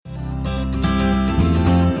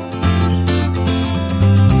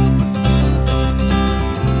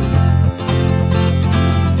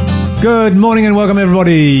Good morning and welcome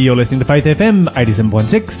everybody. You're listening to Faith FM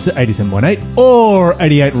 87.6, 87.8 or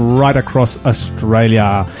 88 right across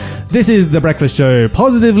Australia. This is The Breakfast Show,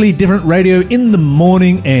 positively different radio in the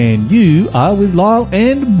morning, and you are with Lyle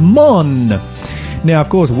and Mon. Now, of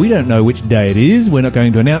course, we don't know which day it is. We're not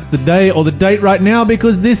going to announce the day or the date right now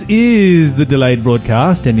because this is the delayed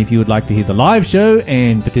broadcast, and if you would like to hear the live show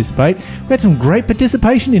and participate, we had some great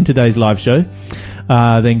participation in today's live show,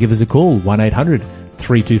 then give us a call,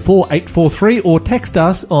 1-800-324-843, or text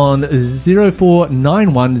us on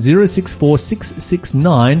 0491 064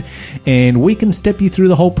 669, and we can step you through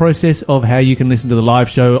the whole process of how you can listen to the live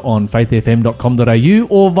show on faithfm.com.au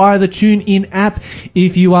or via the TuneIn app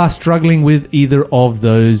if you are struggling with either of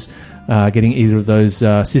those, getting either of those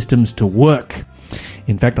systems to work.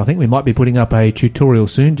 In fact, I think we might be putting up a tutorial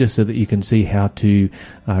soon just so that you can see how to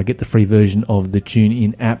get the free version of the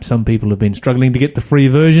TuneIn app. Some people have been struggling to get the free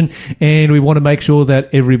version, and we want to make sure that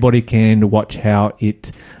everybody can watch how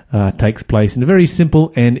it takes place in a very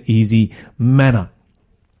simple and easy manner.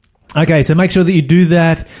 Okay, so make sure that you do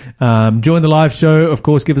that. Join the live show. Of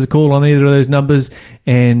course, give us a call on either of those numbers,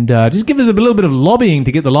 and just give us a little bit of lobbying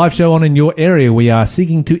to get the live show on in your area. We are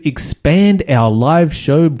seeking to expand our live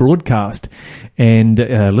show broadcast, and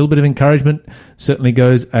a little bit of encouragement certainly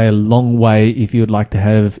goes a long way if you would like to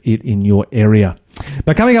have it in your area.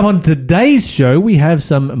 But coming up on today's show, we have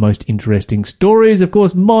some most interesting stories. Of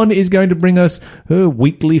course, Mon is going to bring us her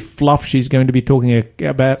weekly fluff. She's going to be talking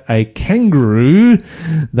about a kangaroo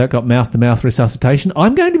that got mouth-to-mouth resuscitation.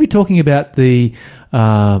 I'm going to be talking about the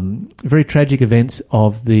very tragic events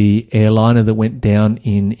of the airliner that went down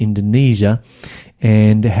in Indonesia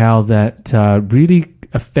and how that really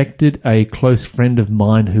affected a close friend of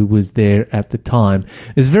mine who was there at the time.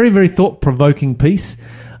 It's a very, very thought-provoking piece.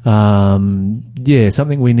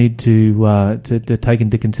 Something we need to take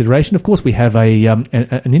into consideration. Of course, we have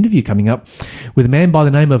an interview coming up with a man by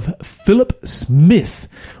the name of Philip Smith,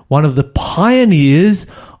 one of the pioneers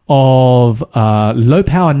of low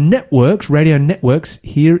power networks, radio networks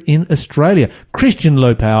here in Australia, Christian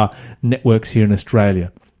low power networks here in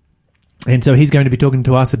Australia. And so he's going to be talking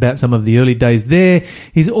to us about some of the early days there.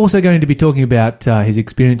 He's also going to be talking about his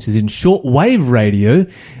experiences in shortwave radio,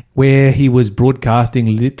 where he was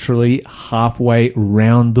broadcasting literally halfway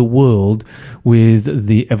around the world with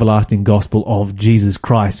the everlasting gospel of Jesus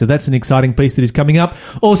Christ. So that's an exciting piece that is coming up.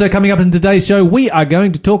 Also coming up in today's show, we are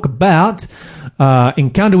going to talk about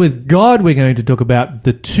Encounter with God. We're going to talk about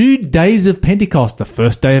the 2 days of Pentecost, the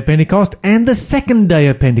first day of Pentecost and the second day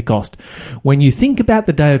of Pentecost. When you think about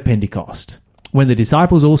the day of Pentecost, when the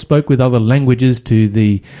disciples all spoke with other languages to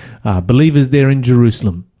the believers there in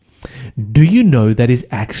Jerusalem, do you know that is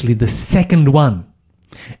actually the second one?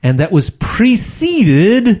 And that was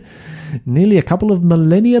preceded nearly a couple of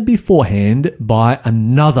millennia beforehand by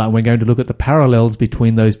another. We're going to look at the parallels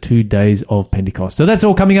between those 2 days of Pentecost. So that's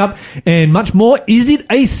all coming up and much more. Is it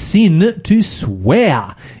a sin to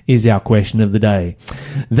swear? Is our question of the day.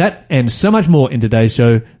 That and so much more in today's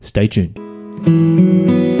show. Stay tuned.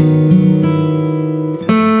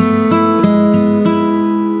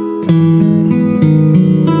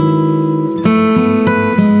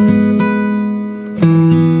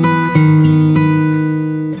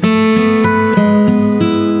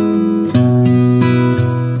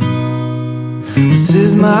 This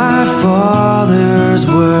is my Father's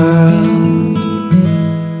world,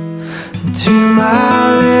 to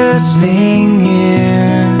my listening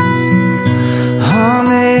ears, all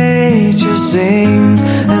nature sings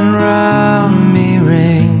and round me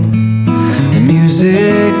rings the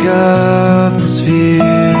music of the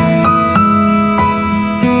spheres.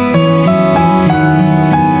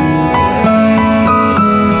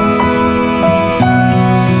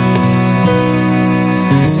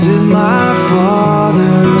 This is my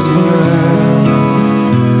Father's world.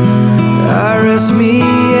 I rest me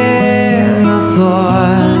in the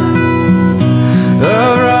thought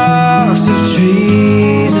of rocks, of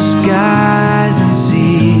trees, of skies and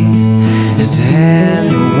seas, His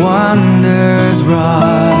hand the wonders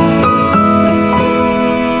wrought.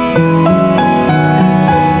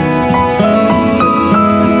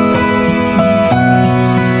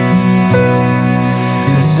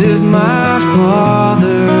 This is my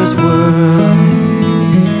Father's world.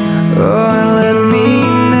 Oh, and let me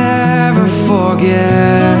never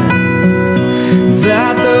forget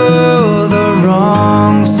that though the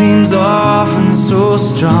wrong seems often so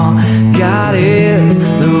strong, God is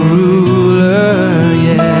the ruler,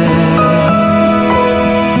 yeah.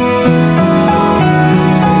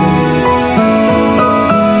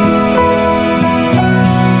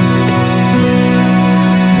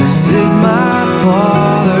 This is my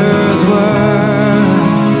Father's word.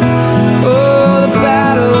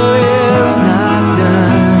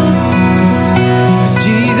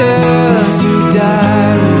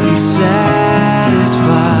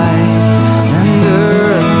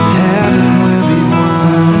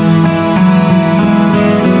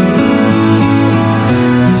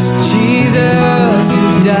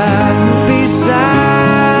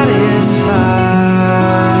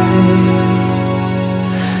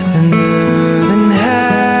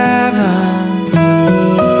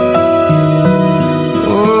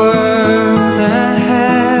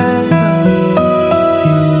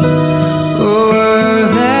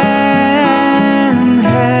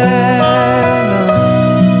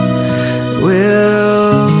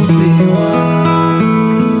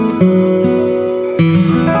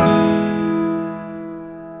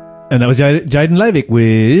 Jaden Levick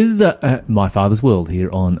with My Father's World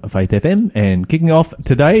here on Faith FM. And kicking off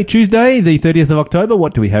today, Tuesday, the 30th of October,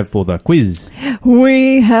 what do we have for the quiz?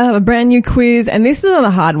 We have a brand new quiz, and this is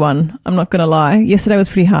another hard one. I'm not going to lie. Yesterday was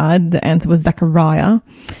pretty hard. The answer was Zechariah.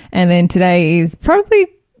 And then today is probably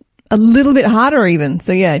a little bit harder even.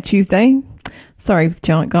 So yeah, Tuesday. Sorry,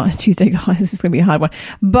 Tuesday, guys. This is going to be a hard one.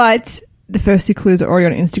 But the first two clues are already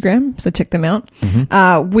on Instagram, so check them out.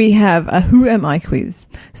 Mm-hmm. We have a Who Am I quiz.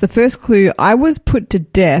 So the first clue, I was put to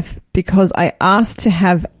death because I asked to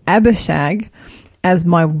have Abishag as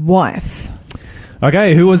my wife.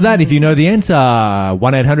 Okay, who was that? If you know the answer,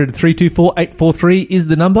 1-800-324-843 is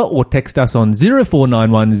the number, or text us on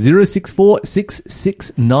 0491 064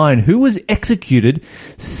 669. Who was executed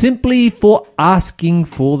simply for asking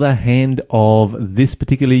for the hand of this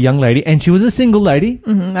particular young lady? And she was a single lady.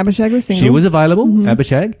 Mm-hmm. Abishag was single. She was available,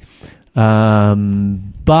 Abishag.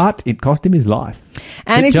 But it cost him his life.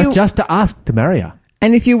 And just to ask to marry her.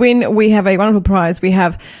 And if you win, we have a wonderful prize. We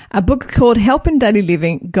have a book called Help in Daily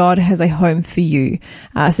Living, God Has a Home for You.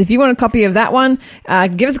 So if you want a copy of that one,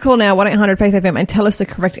 give us a call now, 1-800-FAITH-FM, and tell us the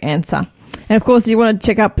correct answer. And of course, if you want to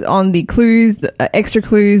check up on the clues, the extra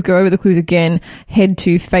clues, go over the clues again, head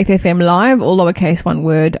to Faith FM Live, all lowercase one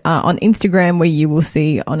word, on Instagram, where you will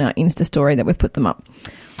see on our Insta story that we've put them up.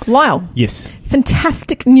 Lyle. Yes.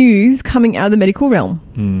 Fantastic news coming out of the medical realm.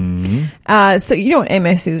 Mm-hmm. So you know what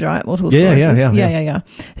MS is, right? Multiple sclerosis. Yeah.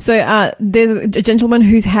 So there's a gentleman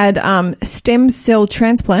who's had stem cell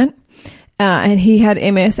transplant, and he had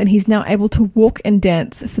MS, and he's now able to walk and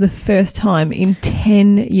dance for the first time in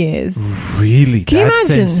 10 years. Really? Can That's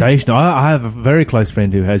you imagine? Sensational. I have a very close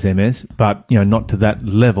friend who has MS, but not to that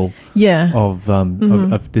level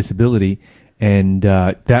of disability. And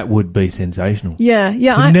that would be sensational. Yeah.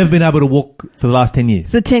 So I've never been able to walk for the last 10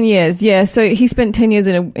 years. For 10 years, yeah. So he spent 10 years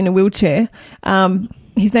in a wheelchair.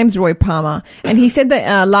 His name's Roy Palmer. And he said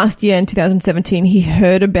that last year in 2017, he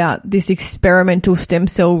heard about this experimental stem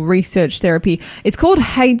cell research therapy. It's called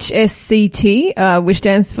HSCT, which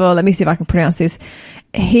stands for, let me see if I can pronounce this,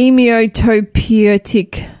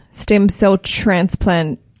 hematopoietic stem cell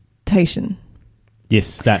transplantation.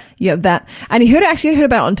 Yes, that. Yeah, that. And he heard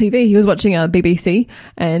about it on TV. He was watching BBC,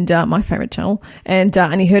 and my favorite channel, and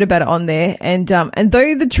he heard about it on there. And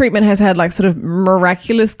though the treatment has had like sort of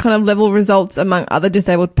miraculous kind of level results among other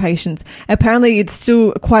disabled patients, apparently it's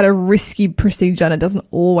still quite a risky procedure, and it doesn't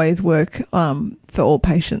always work for all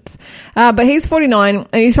patients. But he's 49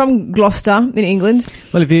 and he's from Gloucester in England.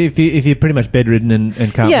 Well, if you're pretty much bedridden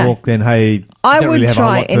and can't walk, then hey, I don't would really have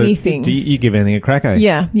try a lot anything. You give anything a crack, eh?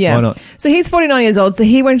 Yeah. Why not? So he's 49 years old. So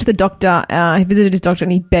he went to the doctor. He visited his doctor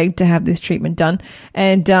and he begged to have this treatment done.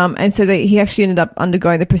 And so he actually ended up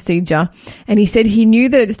undergoing the procedure. And he said he knew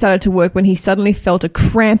that it started to work when he suddenly felt a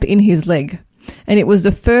cramp in his leg. And it was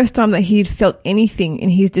the first time that he'd felt anything in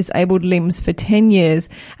his disabled limbs for 10 years,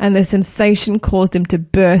 and the sensation caused him to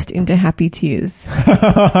burst into happy tears. Isn't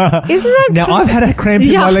that Now, crazy? I've had a cramp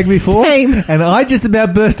in my leg before, same. and I just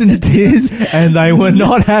about burst into tears, and they were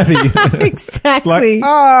not happy. Exactly. Like,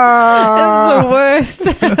 ah! It's the worst.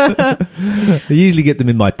 I usually get them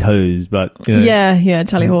in my toes, but Yeah,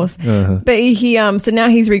 Charlie Horse. Uh-huh. But he so now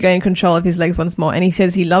he's regained control of his legs once more, and he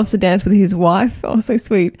says he loves to dance with his wife. Oh, so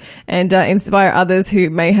sweet. And inspire others who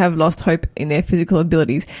may have lost hope in their physical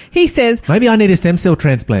abilities. He says, maybe I need a stem cell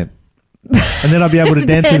transplant. And then I'll be able to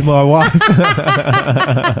dance with my wife.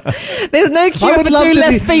 there's no cure for two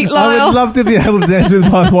left feet, Lyle. I would love to be able to dance with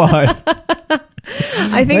my wife.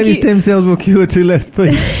 I think maybe stem cells will cure two left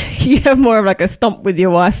feet. You have more of like a stomp with your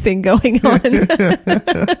wife thing going on.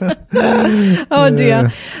 Oh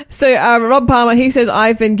dear. So Rob Palmer, he says,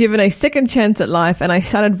 I've been given a second chance at life and I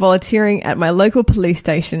started volunteering at my local police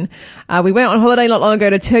station. We went on holiday not long ago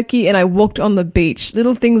to Turkey and I walked on the beach.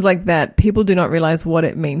 Little things like that. People do not realize what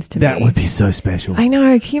it means to me. That would be so special. I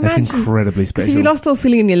know. Can you imagine? That's incredibly special. Because if you lost all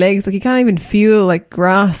feeling in your legs, like you can't even feel like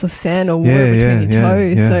grass or sand or water between your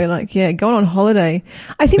toes. Yeah. So like, going on holiday.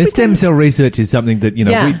 I think the stem cell research is something that,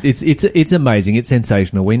 it's amazing. It's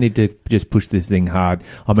sensational. We need to just push this thing hard.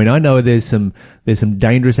 I mean, I know there's some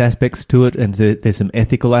dangerous aspects to it and there's some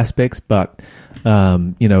ethical aspects, but,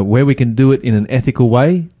 where we can do it in an ethical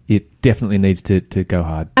way, it definitely needs to go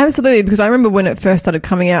hard. Absolutely, because I remember when it first started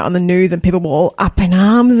coming out on the news and people were all up in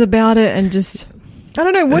arms about it and just... I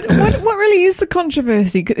don't know, what really is the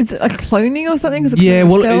controversy? Is it like cloning or something? Yeah,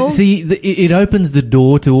 well, it opens the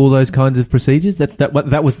door to all those kinds of procedures. That's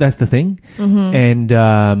the thing. Mm-hmm. And,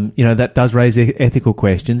 that does raise ethical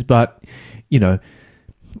questions, but, the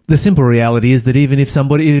simple reality is that even if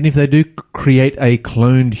they do create a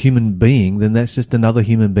cloned human being, then that's just another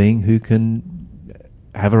human being who can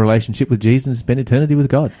have a relationship with Jesus and spend eternity with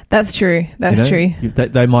God. That's true. That's true.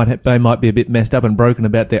 They might be a bit messed up and broken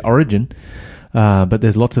about their origin, but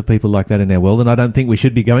there's lots of people like that in our world, and I don't think we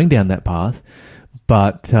should be going down that path.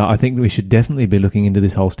 But I think we should definitely be looking into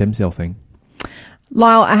this whole stem cell thing.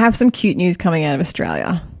 Lyle, I have some cute news coming out of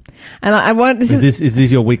Australia. And I want is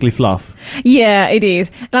this your weekly fluff? Yeah, it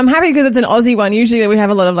is. And I'm happy because it's an Aussie one. Usually we have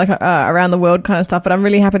a lot of around the world kind of stuff, but I'm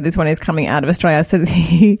really happy this one is coming out of Australia. So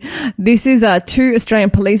this is 2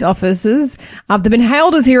 Australian police officers. They've been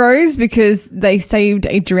hailed as heroes because they saved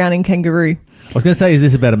a drowning kangaroo. I was going to say, is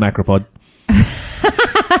this about a macropod?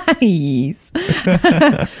 Yes.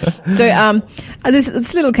 So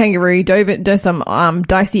this little kangaroo dove into some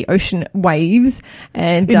dicey ocean waves.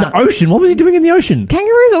 And in the ocean? What was he doing in the ocean?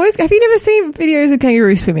 Kangaroos always... Have you never seen videos of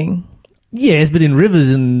kangaroos swimming? Yes, but in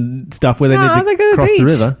rivers and stuff where they need to cross the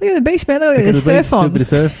river. They go to the beach, man. They go to surf on. Do a bit of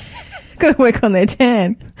surf. Got to work on their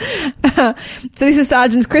tan. So this is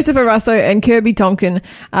Sergeants Christopher Russo and Kirby Tonkin.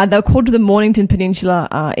 They were called to the Mornington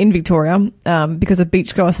Peninsula in Victoria because a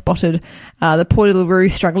beachgoer spotted the poor little roo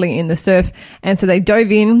struggling in the surf. And so they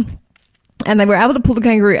dove in and they were able to pull the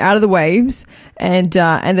kangaroo out of the waves. And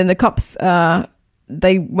then the cops,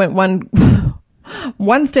 they went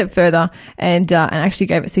one step further and actually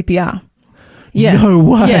gave it CPR. Yeah. No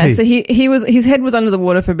way. Yeah, so his head was under the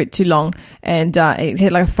water for a bit too long, and it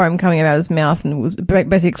had like foam coming out of his mouth, and was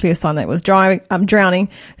basically a sign that it was drowning.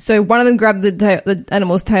 So one of them grabbed the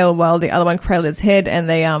animal's tail while the other one cradled its head, and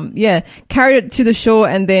they carried it to the shore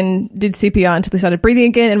and then did CPR until they started breathing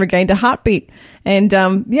again and regained a heartbeat. And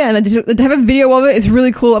they have a video of it. It's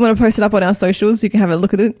really cool. I'm going to post it up on our socials so you can have a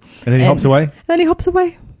look at it. And then he hops away. And then he hops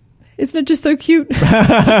away. Isn't it just so cute? That's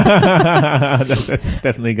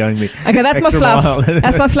definitely going to be. Okay, that's my fluff.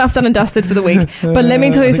 That's my fluff done and dusted for the week. But let me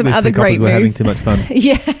tell you some other great news. We're having too much fun.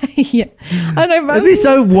 Yeah. I know. It'd be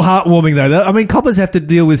so heartwarming though. I mean, coppers have to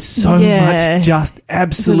deal with so much just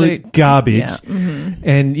absolute garbage,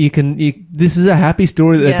 and this is a happy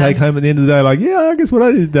story that they take home at the end of the day. Like, I guess what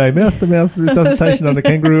I did today, mouth to mouth resuscitation on a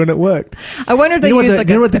kangaroo, and it worked. I wonder if they use you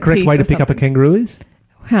know what the correct way to pick up a kangaroo is?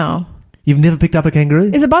 How? You've never picked up a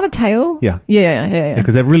kangaroo? Is it by the tail? Yeah. Yeah.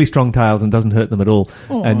 Because they have really strong tails and doesn't hurt them at all.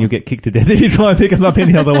 Aww. And you'll get kicked to death if you try and pick them up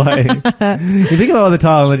any other way. You pick them up by the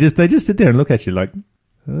tail and they just sit there and look at you like,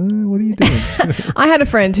 what are you doing? I had a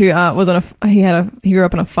friend who he grew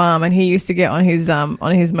up on a farm, and he used to get on his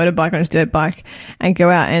motorbike, on his dirt bike, and go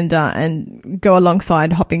out and go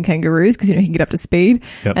alongside hopping kangaroos because he can get up to speed.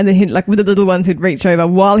 Yep. And then he'd, like with the little ones, he'd reach over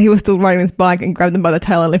while he was still riding his bike and grab them by the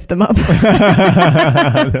tail and lift them up.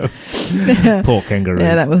 Poor kangaroos.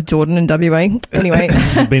 Yeah, that was Jordan in WA. Anyway,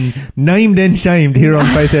 been named and shamed here on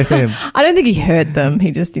Faith FM. I don't think he hurt them.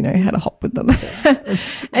 He just had a hop with them.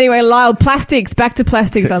 Anyway, Lyle, plastics. Back to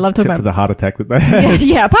plastics. I love talking about for the heart attack that they had.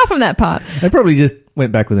 Yeah, apart from that part. They probably just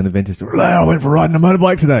went back with an adventure story. I went for riding a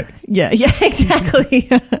motorbike today. Yeah, exactly.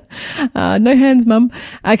 No hands, mum.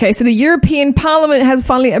 Okay, so the European Parliament has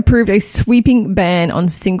finally approved a sweeping ban on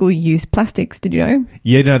single-use plastics. Did you know?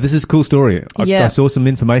 Yeah, no, this is a cool story. I saw some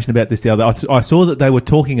information about this the other day. I saw that they were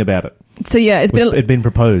talking about it. So yeah, it'd been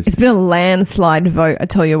proposed. It's been a landslide vote, I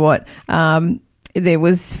tell you what. There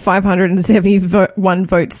was 571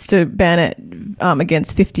 votes to ban it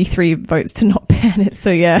against 53 votes to not ban it.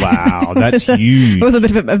 So, yeah. Wow, that's huge. It was a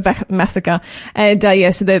bit of a massacre. And,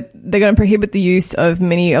 so they're going to prohibit the use of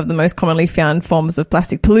many of the most commonly found forms of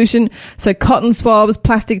plastic pollution. So cotton swabs,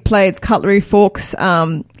 plastic plates, cutlery, forks,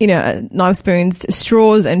 knife spoons,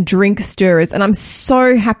 straws, and drink stirrers. And I'm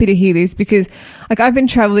so happy to hear this because, I've been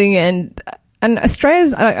traveling and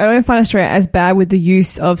Australia's, I don't find Australia as bad with the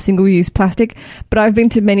use of single-use plastic, but I've been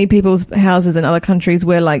to many people's houses in other countries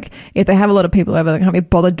where, if they have a lot of people over, they can't be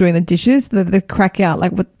bothered doing the dishes, they crack out,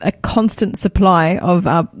 with a constant supply of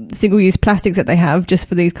single-use plastics that they have just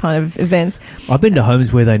for these kind of events. I've been to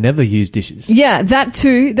homes where they never use dishes. Yeah, that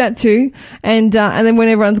too. And then when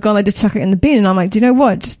everyone's gone, they just chuck it in the bin, and I'm like, do you know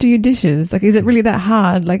what? Just do your dishes. Is it really that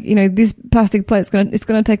hard? This plastic plate, it's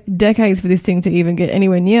going to take decades for this thing to even get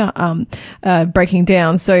anywhere near, breaking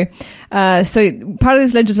down. So part of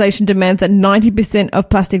this legislation demands that 90% of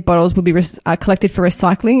plastic bottles will be collected for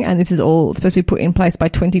recycling, and this is all supposed to be put in place by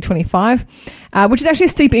 2025, which is actually a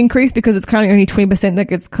steep increase because it's currently only 20% that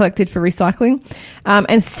gets collected for recycling.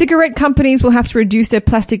 And cigarette companies will have to reduce their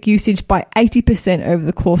plastic usage by 80% over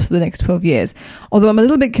the course of the next 12 years. Although I'm a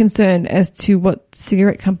little bit concerned as to what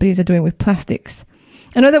cigarette companies are doing with plastics.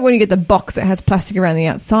 I know that when you get the box, it has plastic around the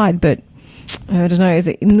outside, but I don't know. Is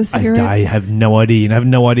it in the cigarette? I have no idea. I have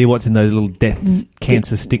no idea what's in those little death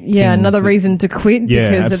cancer stick Yeah, things. another reason to quit. Yeah,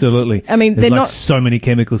 because absolutely. I mean, There's they're like not so many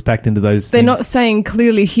chemicals packed into those They're things. not saying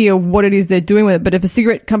clearly here what it is they're doing with it, but if a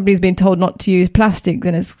cigarette company's been told not to use plastic,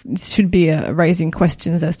 then it should be raising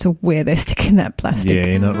questions as to where they're sticking that plastic.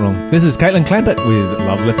 Yeah, you're not wrong. This is Caitlin Clampett with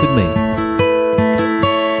Love Lifted Me.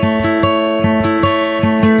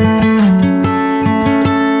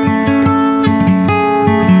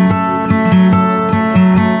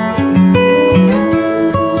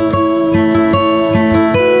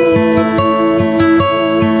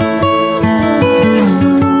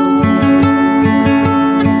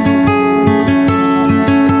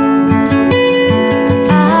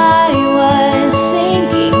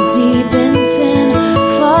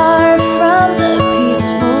 Far from the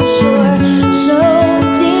peaceful shore, so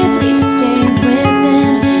deeply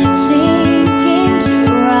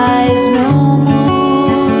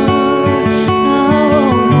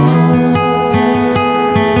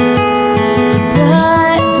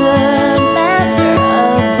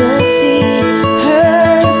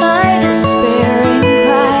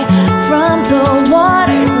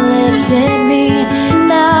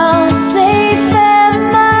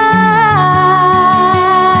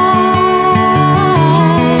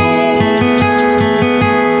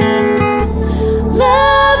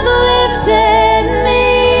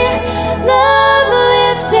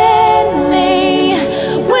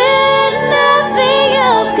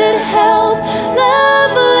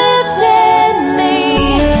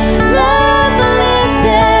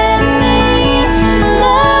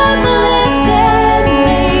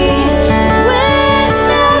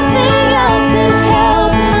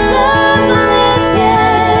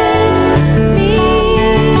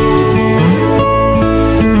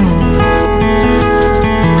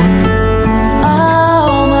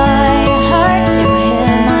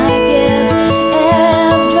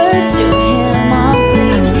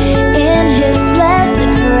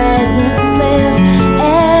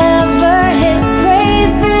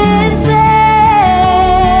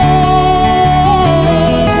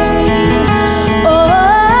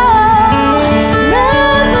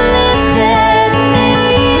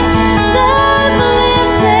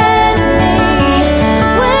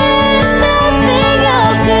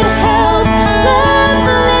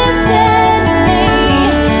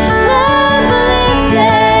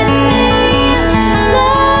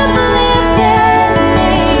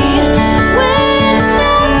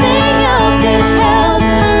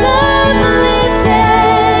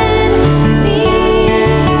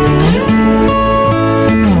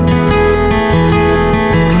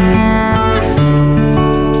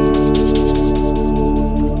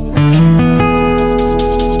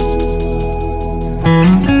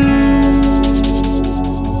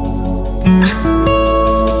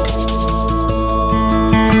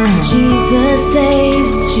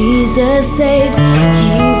Jesus saves.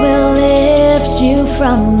 He will lift you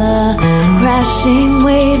from the crashing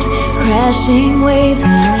waves, crashing waves. He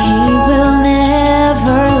will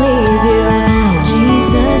never leave you.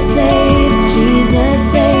 Jesus saves, Jesus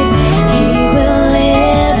saves. He will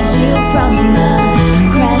lift you from the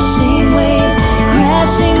crashing waves,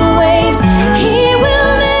 crashing waves. He will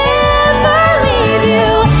never leave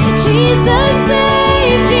you. Jesus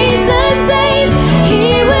saves, Jesus saves. He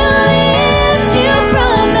will lift you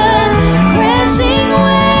from the crashing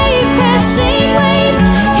waves, crashing waves.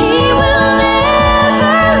 He will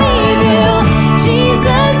never leave you.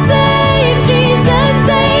 Jesus saves, Jesus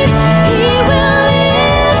saves. He will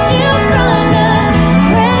lift you from the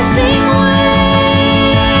crashing waves.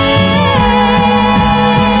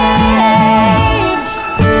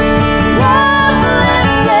 Love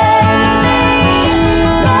lifted me,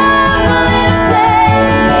 love lifted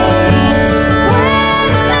me.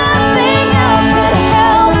 When nothing else could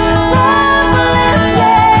help, love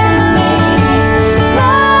lifted me,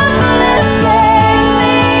 love lifted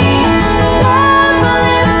me, love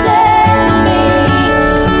lifted me.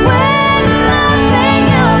 When nothing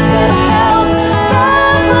else could help,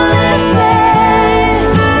 love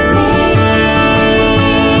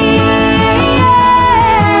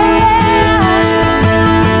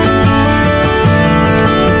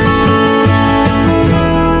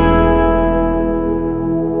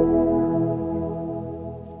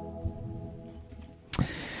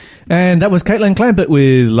And that was Caitlin Clampett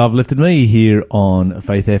with Love Lifted Me here on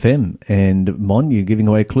Faith FM. And Mon, you're giving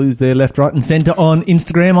away clues there left, right and centre on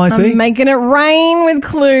Instagram, I see. I'm making it rain with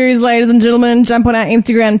clues, ladies and gentlemen. Jump on our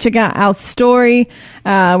Instagram, check out our story,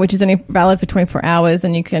 which is only valid for 24 hours,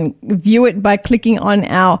 and you can view it by clicking on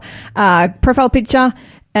our profile picture.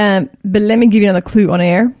 But let me give you another clue on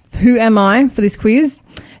air. Who am I for this quiz?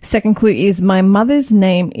 Second clue is my mother's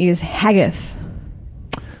name is Haggith.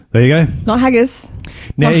 There you go. Not Haggis.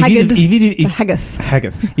 Now, Not if you- Haggard, if you- but Haggith.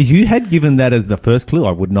 Haggith. If you had given that as the first clue,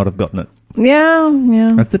 I would not have gotten it.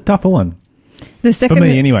 Yeah. That's the tougher one. The second,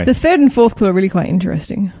 me, anyway. The third and fourth clue are really quite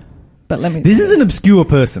interesting. But let me. This is an obscure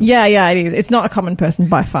person. Yeah, it is. It's not a common person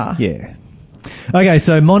by far. Yeah. Okay,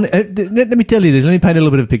 so let me tell you this. Let me paint a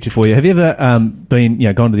little bit of a picture for you. Have you ever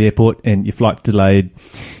gone to the airport and your flight's delayed?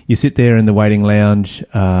 You sit there in the waiting lounge,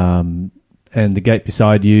 and the gate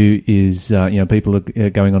beside you is, people are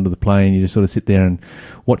going onto the plane. You just sort of sit there and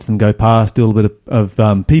watch them go past. Do a little bit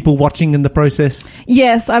of people watching in the process.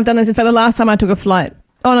 Yes, I've done this. In fact, the last time I took a flight.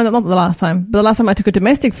 Oh, no, not the last time. But the last time I took a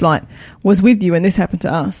domestic flight was with you, and this happened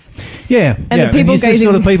to us. Yeah, And the people you see gazing-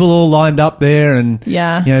 sort of people all lined up there, and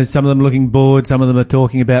Yeah. some of them looking bored, some of them are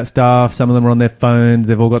talking about stuff, some of them are on their phones.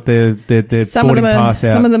 They've all got their Some of boarding them are. pass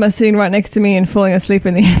out. Some of them are sitting right next to me and falling asleep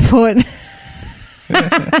in the airport.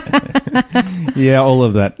 Yeah, all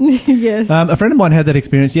of that. Yes. A friend of mine had that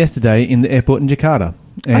experience yesterday in the airport in Jakarta,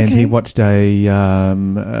 and Okay. he watched a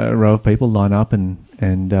row of people line up and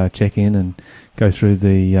check in and go through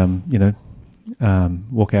the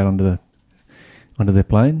walk out onto their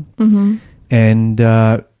plane, Mm-hmm.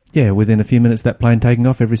 and within a few minutes of that plane taking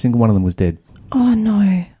off, every single one of them was dead. Oh,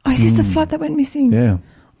 no. Oh, is this the flight that went missing? Yeah,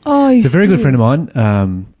 Oh, it's a very good friend of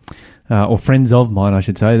mine. Or friends of mine, I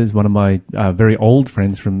should say. This is one of my very old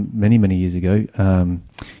friends from many, many years ago,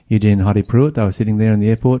 Eugene and Heidi Pruitt. They were sitting there in the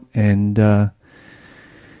airport, and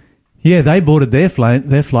they boarded their flight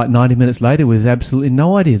 90 minutes later with absolutely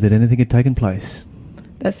no idea that anything had taken place.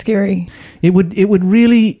 That's scary. It would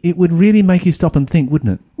really make you stop and think,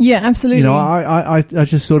 wouldn't it? Yeah, absolutely. I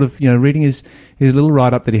just sort of reading his little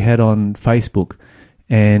write up that he had on Facebook,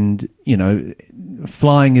 and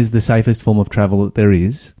flying is the safest form of travel that there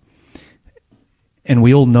is. And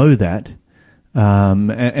we all know that,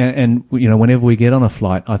 and whenever we get on a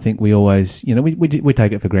flight, I think we always, we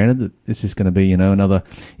take it for granted that it's just going to be, another.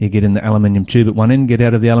 You get in the aluminium tube at one end, get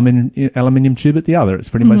out of the aluminium tube at the other. It's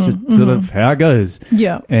pretty much just sort of how it goes.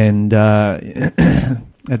 Yeah. And at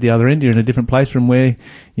the other end, you're in a different place from where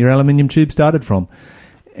your aluminium tube started from,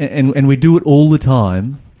 and we do it all the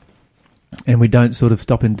time, and we don't sort of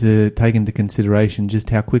stop to take into consideration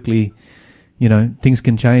just how quickly. Things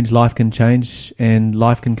can change, life can change, and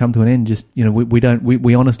life can come to an end. Just,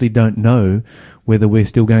 we honestly don't know whether we're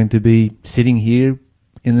still going to be sitting here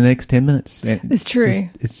in the next 10 minutes. It's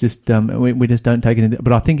true. It's just we just don't take it into.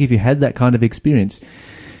 But I think if you had that kind of experience,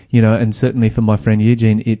 and certainly for my friend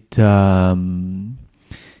Eugene, it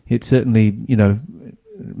certainly,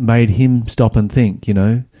 made him stop and think,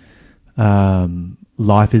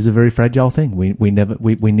 life is a very fragile thing.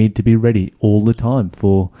 We need to be ready all the time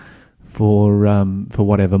for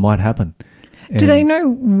whatever might happen. Do they know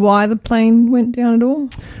why the plane went down at all?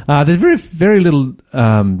 There's very, very little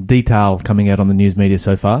detail coming out on the news media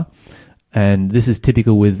so far, and this is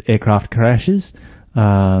typical with aircraft crashes.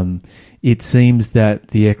 It seems that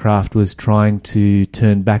the aircraft was trying to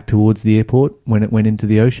turn back towards the airport when it went into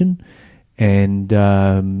the ocean, and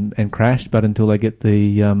crashed. But until they get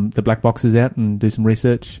the black boxes out and do some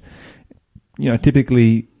research,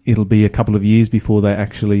 typically it'll be a couple of years before they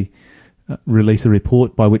actually release a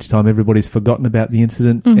report, by which time everybody's forgotten about the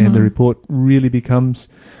incident, and the report really becomes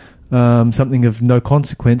something of no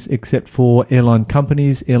consequence except for airline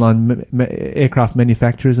companies, aircraft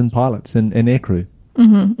manufacturers and pilots and aircrew.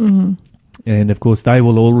 And of course they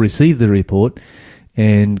will all receive the report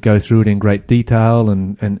and go through it in great detail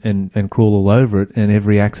and crawl all over it, and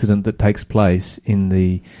every accident that takes place in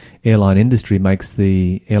the airline industry makes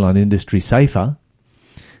the airline industry safer,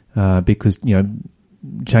 because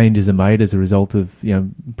changes are made as a result of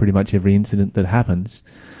pretty much every incident that happens.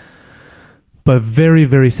 But very,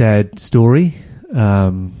 very sad story. I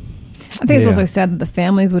think it's also sad that the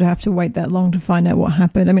families would have to wait that long to find out what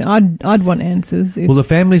happened. I mean, I'd want answers. Well, the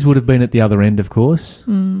families would have been at the other end, of course,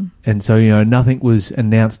 and so nothing was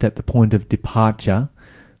announced at the point of departure.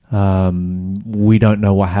 We don't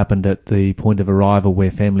know what happened at the point of arrival where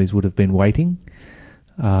families would have been waiting.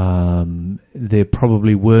 There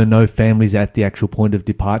probably were no families at the actual point of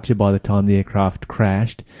departure by the time the aircraft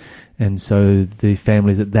crashed, and so the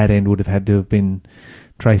families at that end would have had to have been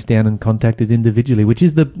traced down and contacted individually, which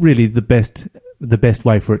is the best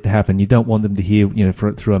way for it to happen. You don't want them to hear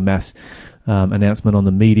through a mass announcement on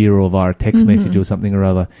the media or via a text message or something or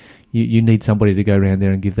other. You need somebody to go around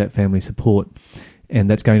there and give that family support. And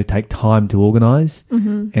that's going to take time to organise.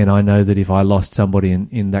 And I know that if I lost somebody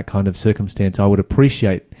in that kind of circumstance, I would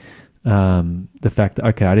appreciate the fact that,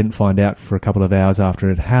 okay, I didn't find out for a couple of hours after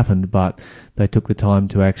it happened, but they took the time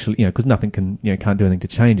to actually, because nothing can't do anything to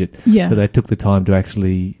change it. Yeah. But they took the time to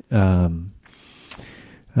actually, do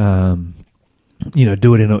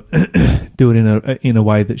it in a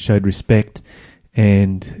way that showed respect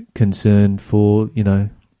and concern for,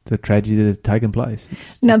 the tragedy that had taken place.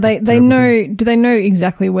 Now, just a they terrible know, thing. do they know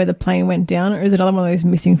exactly where the plane went down, or is it another one of those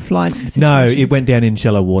missing flight situations? No, it went down in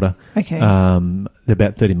shallow water. Okay. They're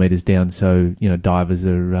about 30 metres down, so, divers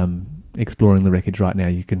are exploring the wreckage right now.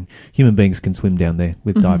 Human beings can swim down there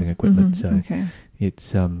with diving equipment, so okay.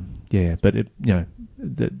 it's, but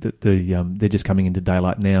they're just coming into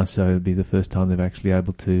daylight now, so it'll be the first time they've actually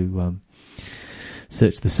able to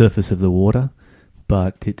search the surface of the water,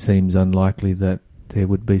 but it seems unlikely that there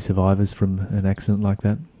would be survivors from an accident like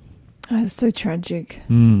that. Oh, it's so tragic.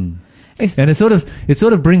 It's, and it sort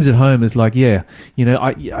of brings it home as like, you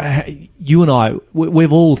and I,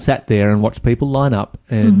 we've all sat there and watched people line up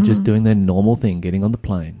and just doing their normal thing, getting on the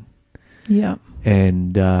plane. Yeah.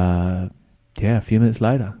 And, a few minutes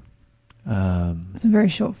later. It's a very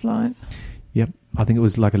short flight. Yep. I think it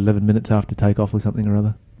was like 11 minutes after takeoff or something or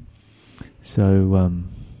other. So,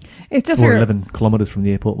 it's just or 11 kilometres from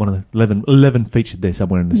the airport. One of the 11 featured there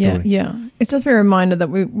somewhere in the story. Yeah. It's just a reminder that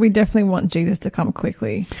we definitely want Jesus to come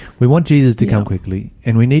quickly. We want Jesus to come quickly,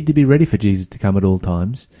 and we need to be ready for Jesus to come at all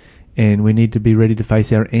times, and we need to be ready to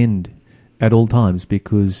face our end at all times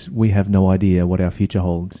because we have no idea what our future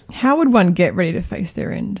holds. How would one get ready to face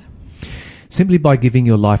their end? Simply by giving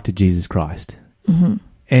your life to Jesus Christ. Mm-hmm.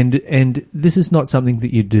 And this is not something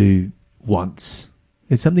that you do once.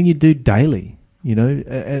 It's something you do daily.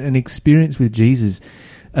 An experience with Jesus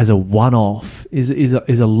as a one-off is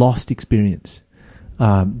a lost experience.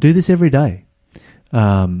 Do this every day.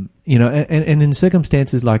 And in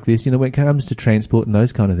circumstances like this, when it comes to transport and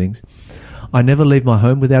those kind of things, I never leave my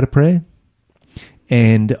home without a prayer,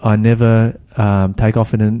 and I never take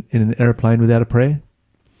off in an aeroplane without a prayer.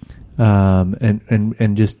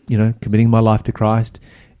 And just committing my life to Christ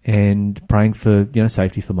and praying for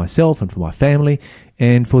safety for myself and for my family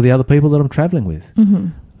and for the other people that I'm travelling with.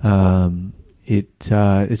 Mm-hmm.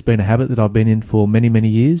 It's been a habit that I've been in for many, many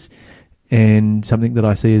years, and something that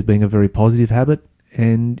I see as being a very positive habit.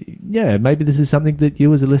 And maybe this is something that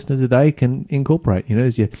you as a listener today can incorporate.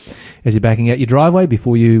 As you're backing out your driveway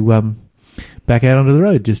before you back out onto the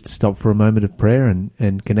road, just stop for a moment of prayer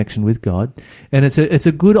and connection with God. And it's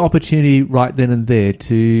a good opportunity right then and there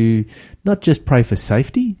to not just pray for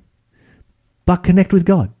safety, but connect with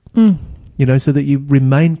God. So that you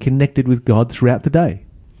remain connected with God throughout the day.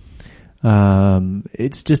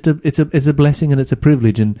 It's just it's a blessing and it's a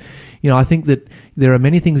privilege. And I think that there are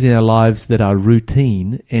many things in our lives that are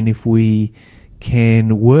routine, and if we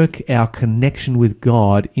can work our connection with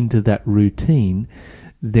God into that routine,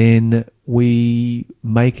 then we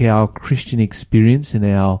make our Christian experience and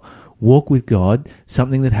our walk with God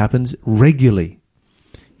something that happens regularly,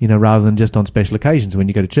 rather than just on special occasions when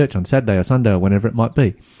you go to church on Saturday or Sunday or whenever it might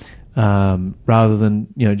be, rather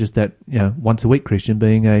than, just that, once a week Christian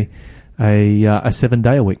being a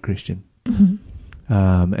 7-day-a-week Christian.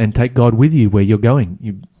 Mm-hmm. And take God with you where you're going.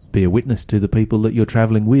 You be a witness to the people that you're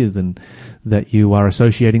travelling with and that you are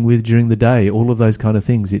associating with during the day. All of those kind of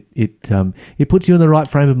things. It puts you in the right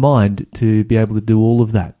frame of mind to be able to do all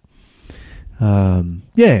of that. We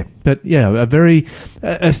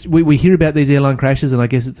hear about these airline crashes, and I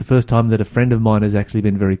guess it's the first time that a friend of mine has actually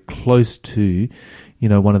been very close to,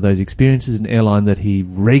 one of those experiences, an airline that he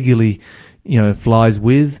regularly, flies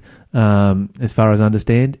with, as far as I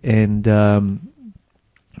understand, and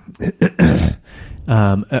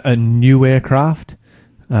a new aircraft.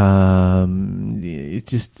 It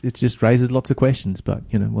just raises lots of questions, but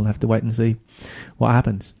we'll have to wait and see what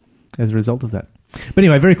happens as a result of that. But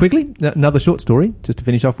anyway, very quickly, another short story just to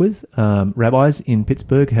finish off with. Rabbis in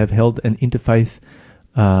Pittsburgh have held an interfaith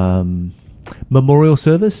memorial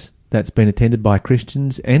service that's been attended by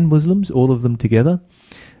Christians and Muslims, all of them together,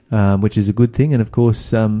 which is a good thing. And of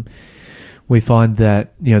course, we find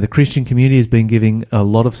that the Christian community has been giving a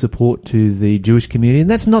lot of support to the Jewish community, and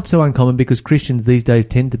that's not so uncommon because Christians these days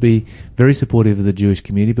tend to be very supportive of the Jewish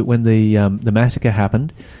community. But when the massacre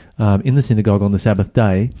happened in the synagogue on the Sabbath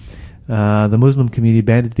day, the Muslim community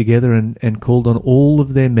banded together and called on all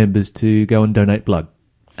of their members to go and donate blood.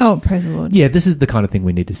 Oh, praise the Lord! Yeah, this is the kind of thing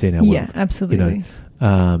we need to see in our world. Yeah, absolutely.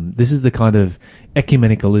 This is the kind of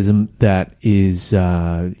ecumenicalism that is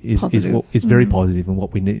very positive, and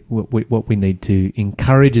what we need what we need to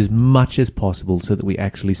encourage as much as possible, so that we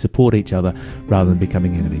actually support each other rather than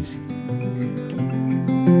becoming enemies.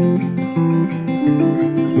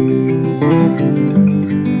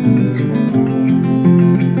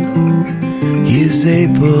 He is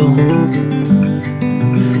able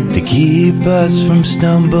to keep us from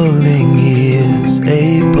stumbling. He is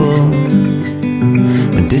able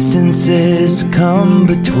when distances come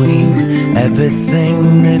between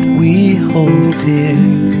everything that we hold dear.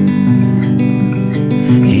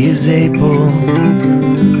 He is able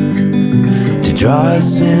to draw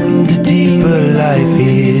us into deeper life.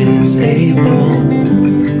 He is able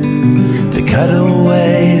to cut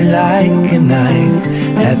away like a knife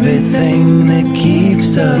everything that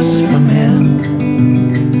keeps us from Him.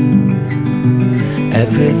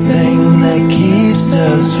 Everything that keeps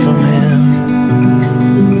us from Him.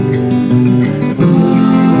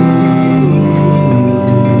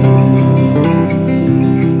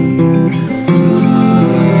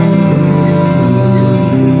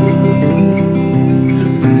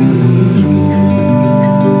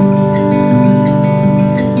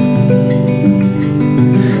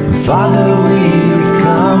 Father, we've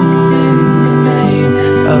come in the name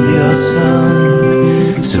of your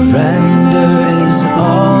Son. Surrender is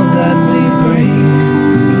all that we bring,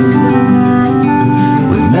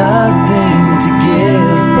 with nothing to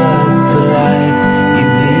give but the life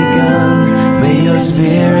you've begun. May your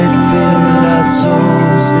Spirit fill our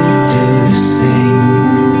souls to sing.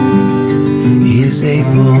 He is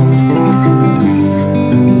able.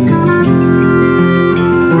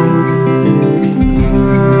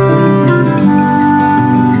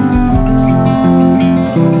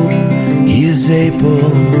 Able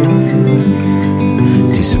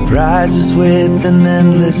to surprise us with an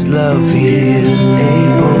endless love. He is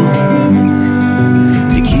able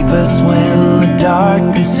to keep us when the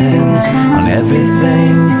dark descends on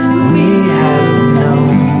everything we have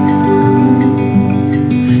known.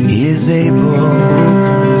 He is able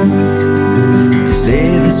to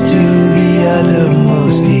save us to the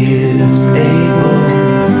uttermost. He is able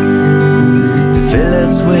to fill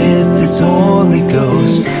us with His Holy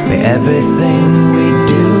Ghost. May everything we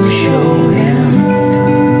do show Him.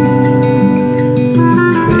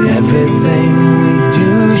 May everything we do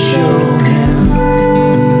show Him.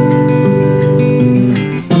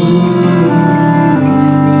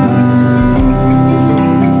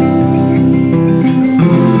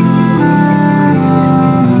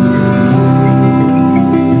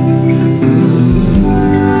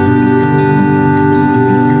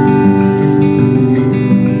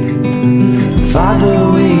 Father,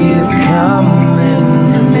 we've come in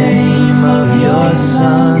the name of your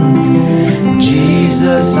Son,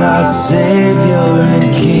 Jesus, our Savior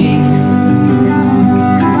and King.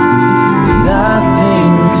 With nothing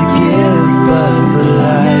to give but the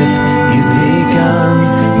life you've begun,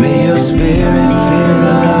 may your Spirit fill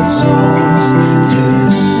our souls to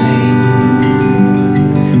sing.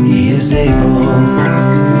 He is able.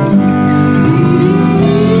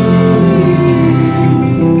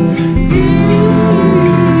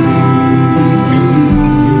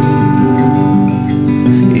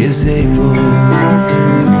 Is able.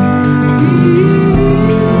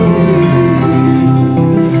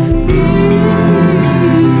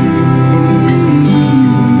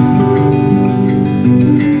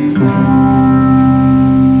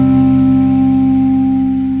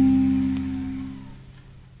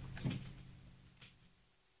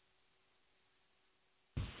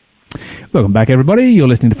 Welcome back, everybody. You're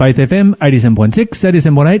listening to Faith FM 87.6,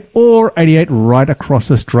 87.8, or 88 right across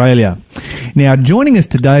Australia. Now, joining us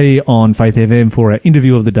today on Faith FM for our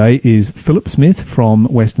interview of the day is Philip Smith from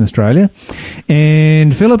Western Australia.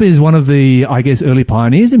 And Philip is one of the, I guess, early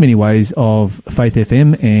pioneers in many ways of Faith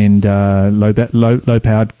FM and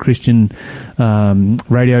low-powered Christian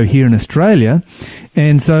radio here in Australia.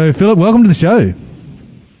 And so, Philip, welcome to the show.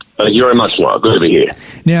 Thank you very much, Laura. Good to be here.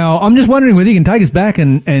 Now, I'm just wondering whether you can take us back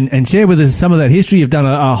and share with us some of that history. You've done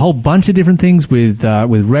a whole bunch of different things with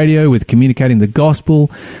radio, with communicating the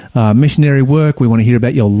gospel, missionary work. We want to hear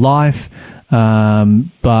about your life.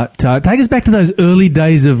 But take us back to those early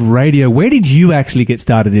days of radio. Where did you actually get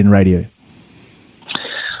started in radio?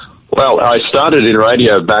 Well, I started in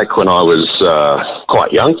radio back when I was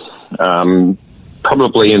quite young,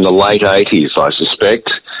 probably in the late 80s, I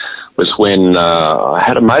suspect. Was when I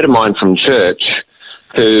had a mate of mine from church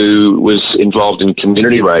who was involved in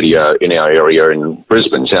community radio in our area in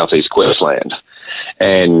Brisbane, southeast Queensland.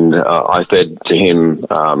 And I said to him,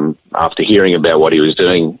 after hearing about what he was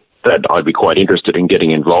doing, that I'd be quite interested in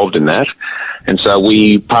getting involved in that. And so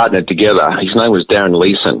we partnered together. His name was Darren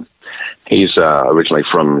Leeson. He's originally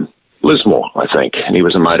from Lismore, I think, and he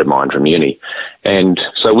was a mate of mine from uni. And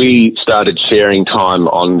so we started sharing time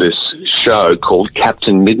on this show called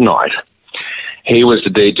Captain Midnight. He was the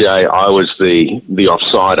DJ, I was the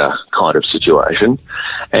offsider kind of situation.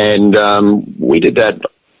 And we did that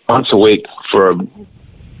once a week for a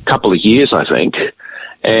couple of years, I think.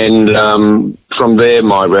 And from there,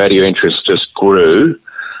 my radio interest just grew.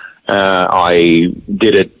 I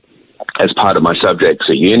did it as part of my subjects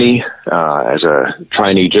at uni, as a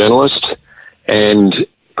trainee journalist, and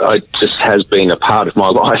it just has been a part of my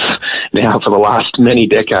life now for the last many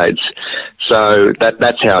decades. So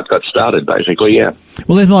that's how it got started, basically, yeah.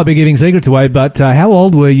 Well, this might be giving secrets away, but how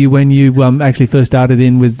old were you when you actually first started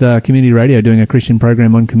in with community radio, doing a Christian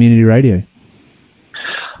program on community radio?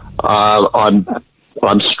 I'm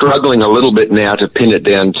struggling a little bit now to pin it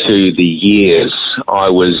down to the years. I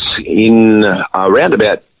was in around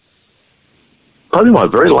about probably my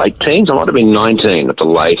very late teens. I might have been 19 at the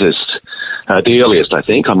latest. The earliest, I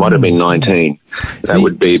think, I might have been 19. That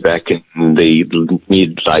would be back in the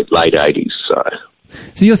late 80s.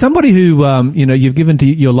 So you're somebody who, you've given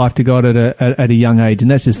your life to God at a young age,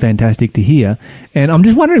 and that's just fantastic to hear. And I'm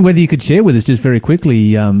just wondering whether you could share with us just very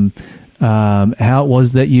quickly how it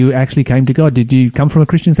was that you actually came to God. Did you come from a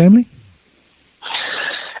Christian family?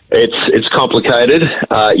 It's complicated.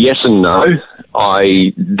 Yes and no.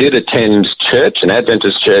 I did attend church, an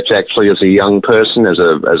Adventist church, actually, as a young person, as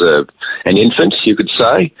an infant, you could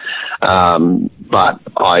say. But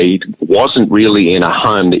I wasn't really in a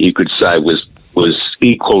home that you could say was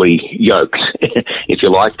equally yoked, if you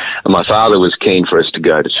like. And my father was keen for us to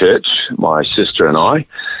go to church, my sister and I,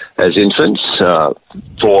 as infants, 4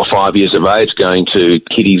 or 5 years of age, going to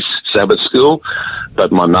kiddies' Sabbath school.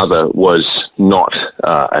 But my mother was not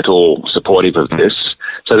at all supportive of this.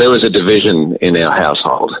 So there was a division in our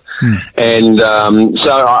household. And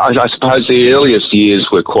so I suppose the earliest years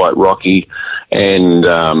were quite rocky, and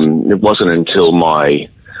it wasn't until my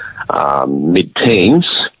mid-teens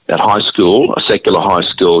at high school, a secular high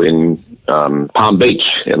school in Palm Beach,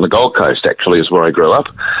 in the Gold Coast, actually, is where I grew up,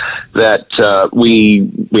 that we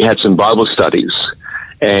had some Bible studies,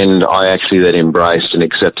 and I actually then embraced and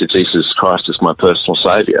accepted Jesus Christ as my personal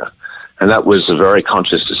saviour. And that was a very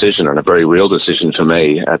conscious decision and a very real decision for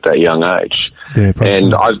me at that young age.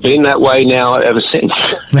 And I've been that way now ever since.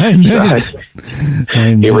 Amen.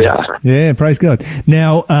 So, here we are. Yeah, praise God.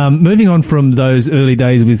 Now, moving on from those early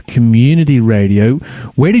days with community radio,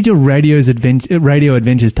 where did your radio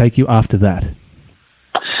adventures take you after that?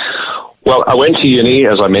 Well, I went to uni,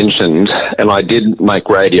 as I mentioned, and I did make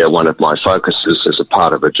radio one of my focuses as a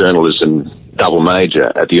part of a journalism double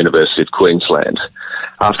major at the University of Queensland.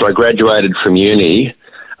 After I graduated from uni,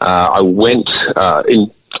 I went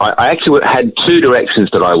I actually had two directions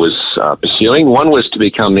that I was pursuing. One was to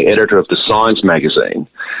become the editor of the Science magazine.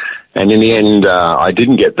 And in the end, I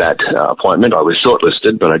didn't get that appointment. I was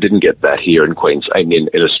shortlisted, but I didn't get that here in Queensland,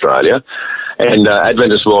 in Australia. And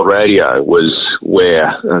Adventist World Radio was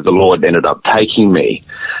where the Lord ended up taking me.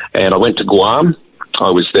 And I went to Guam.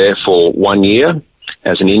 I was there for 1 year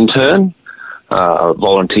as an intern. A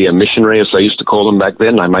volunteer missionary, as they used to call them back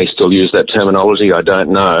then. They may still use that terminology, I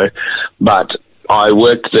don't know. But I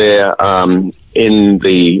worked there in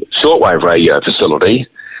the shortwave radio facility,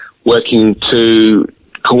 working to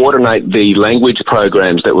coordinate the language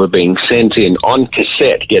programs that were being sent in on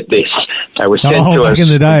cassette. Get this. They were sent to us back in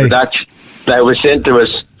the day. They were sent to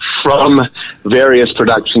us from various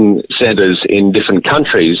production centres in different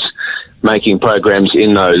countries, making programs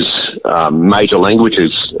in those major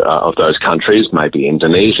languages of those countries, maybe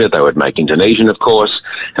Indonesia. They would make Indonesian, of course,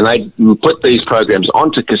 and they'd put these programs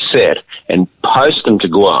onto cassette and post them to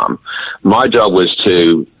Guam. My job was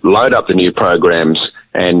to load up the new programs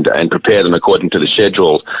and prepare them according to the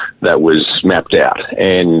schedule that was mapped out.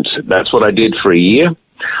 And that's what I did for a year.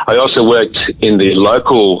 I also worked in the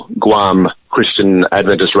local Guam Christian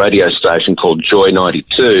Adventist radio station called Joy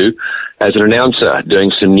 92 as an announcer,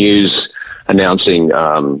 doing some news announcing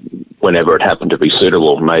whenever it happened to be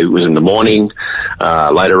suitable. Maybe it was in the morning.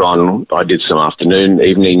 Later on, I did some afternoon,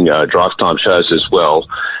 evening drive time shows as well.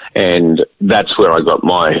 And that's where I got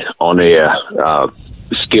my on-air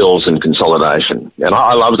skills and consolidation. And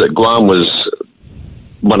I loved it. Guam was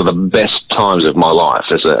one of the best times of my life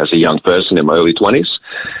as a young person in my early 20s.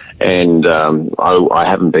 And I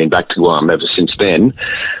haven't been back to Guam ever since then.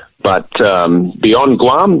 But beyond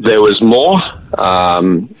Guam, there was more.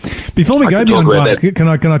 Before we go beyond Guam, can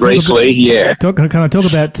I briefly? Can I talk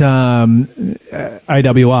about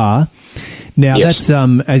AWR? Now, yes.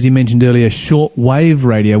 That's, as you mentioned earlier, shortwave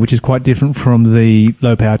radio, which is quite different from the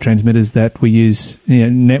low-power transmitters that we use,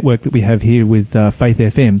 network that we have here with Faith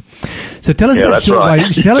FM. So tell us about shortwave.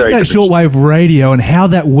 Right. Tell us about shortwave radio and how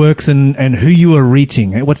that works and who you are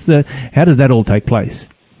reaching. How does that all take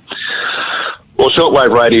place? Well,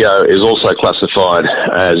 shortwave radio is also classified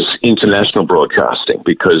as international broadcasting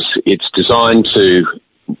because it's designed to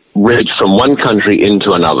reach from one country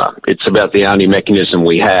into another. It's about the only mechanism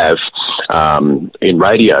we have in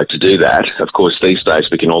radio to do that. Of course, these days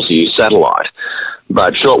we can also use satellite.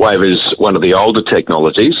 But shortwave is one of the older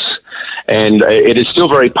technologies, and it is still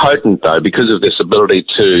very potent, though, because of this ability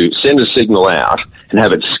to send a signal out and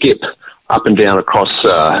have it skip up and down across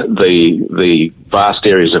the vast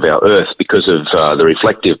areas of our Earth because of the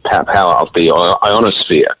reflective power of the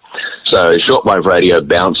ionosphere. So shortwave radio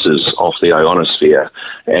bounces off the ionosphere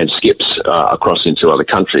and skips across into other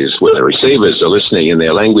countries where the receivers are listening in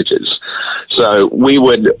their languages. So we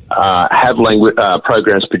would have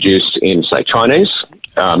programs produced in, say, Chinese,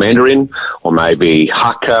 Mandarin, or maybe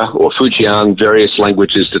Hakka or Fujian, various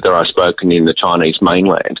languages that are spoken in the Chinese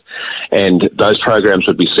mainland. And those programs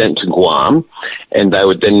would be sent to Guam, and they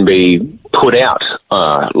would then be put out,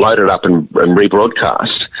 loaded up and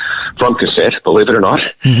rebroadcast from cassette, believe it or not.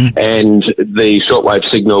 Mm-hmm. And the shortwave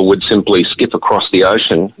signal would simply skip across the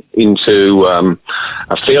ocean into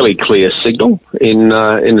a fairly clear signal in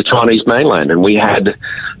the Chinese mainland. And we had,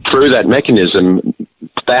 through that mechanism,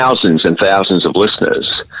 thousands and thousands of listeners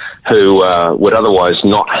who would otherwise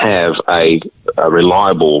not have a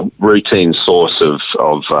reliable, routine source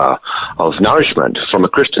of nourishment from a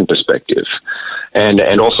Christian perspective,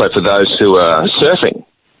 and also for those who are surfing,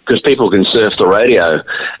 because people can surf the radio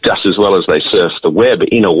just as well as they surf the web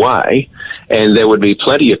in a way, and there would be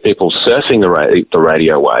plenty of people surfing the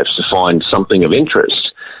radio waves to find something of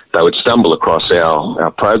interest. They would stumble across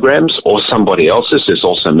our programs or somebody else's. There's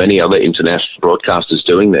also many other international broadcasters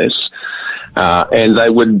doing this. And they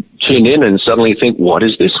would tune in and suddenly think, what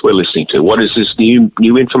is this we're listening to? What is this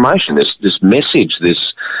new information, this message,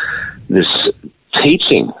 this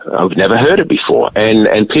teaching? I've never heard it before.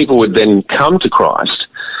 And people would then come to Christ,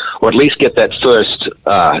 or at least get that first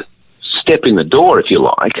step in the door, if you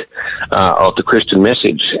like, of the Christian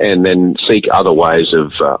message, and then seek other ways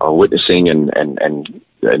of witnessing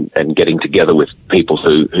and getting together with people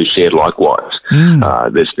who shared likewise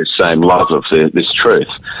this same love of this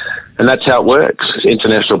truth. And that's how it works.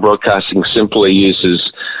 International broadcasting simply uses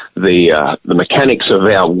the mechanics of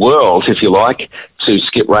our world, if you like, to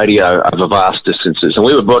skip radio over vast distances. And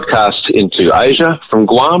we would broadcast into Asia from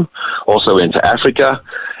Guam, also into Africa.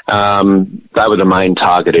 They were the main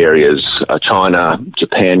target areas, China,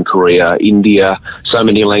 Japan, Korea, India, so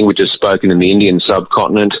many languages spoken in the Indian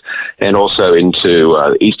subcontinent, and also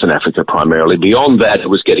into Eastern Africa primarily. Beyond that, it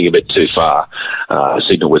was getting a bit too far.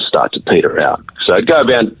 Signal would start to peter out. So it'd go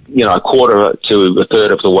about, a quarter to a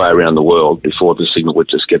third of the way around the world before the signal would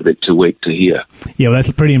just get a bit too weak to hear. Yeah, well,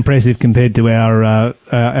 that's pretty impressive compared to our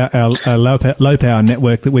low power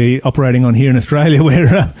network that we're operating on here in Australia,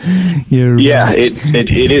 where you're... Yeah,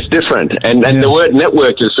 it is different. And the word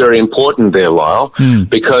network is very important there, Lyle,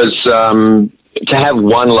 because to have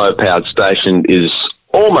one low-powered station is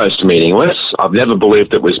almost meaningless. I've never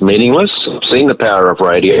believed it was meaningless. I've seen the power of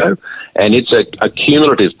radio, and it's a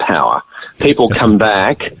cumulative power. People come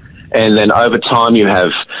back, and then over time you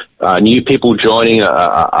have new people joining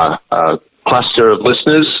a cluster of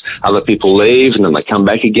listeners. Other people leave, and then they come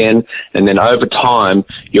back again. And then over time,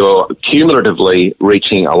 you're cumulatively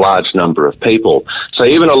reaching a large number of people. So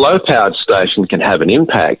even a low-powered station can have an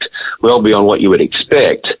impact well beyond what you would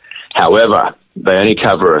expect. However, they only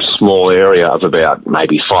cover a small area of about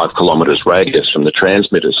maybe 5 kilometres radius from the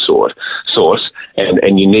transmitter's source.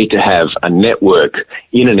 And you need to have a network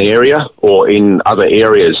in an area or in other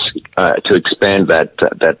areas to expand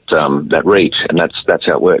that reach, and that's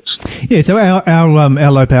how it works. Yeah, so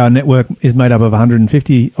our low power network is made up of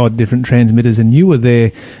 150 odd different transmitters, and you were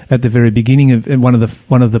there at the very beginning of one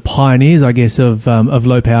of the pioneers, I guess, of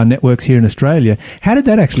low power networks here in Australia. How did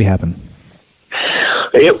that actually happen?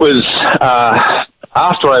 It was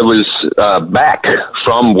after I was back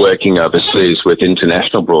from working overseas with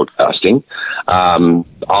international broadcasting.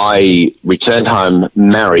 I returned home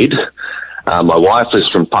married. My wife is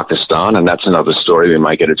from Pakistan, and that's another story we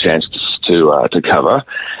may get a chance to cover.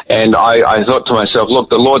 And I thought to myself, look,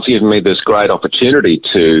 the Lord's given me this great opportunity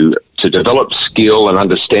to develop skill and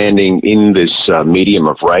understanding in this medium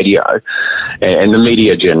of radio and the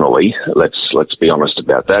media generally. Let's be honest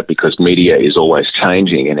about that, because media is always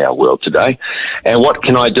changing in our world today. And what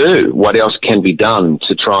can I do? What else can be done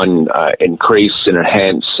to try and increase and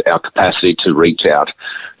enhance our capacity to reach out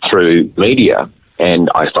through media? And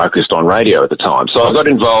I focused on radio at the time. So I got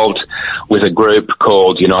involved with a group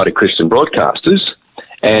called United Christian Broadcasters,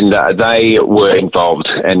 and they were involved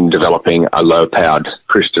in developing a low-powered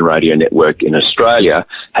Christian radio network in Australia,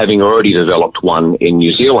 having already developed one in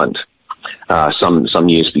New Zealand some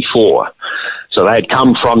years before. So they had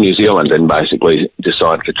come from New Zealand and basically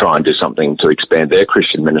decided to try and do something to expand their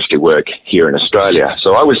Christian ministry work here in Australia.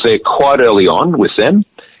 So I was there quite early on with them,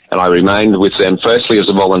 and I remained with them firstly as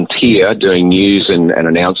a volunteer doing news and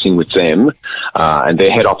announcing with them. And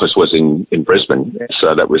their head office was in Brisbane,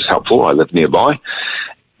 so that was helpful. I lived nearby.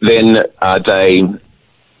 Then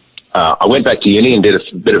I went back to uni and did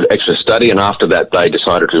a bit of extra study, and after that they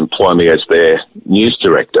decided to employ me as their news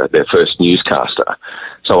director, their first newscaster.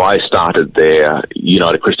 So I started their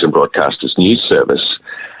United Christian Broadcasters news service.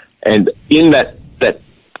 And in that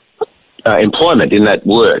employment, in that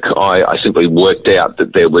work, I simply worked out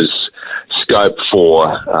that there was scope for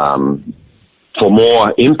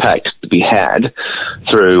more impact to be had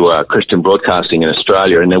through Christian broadcasting in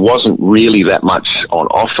Australia, and there wasn't really that much on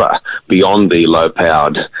offer beyond the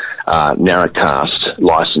low-powered narrowcast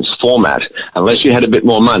license format. Unless you had a bit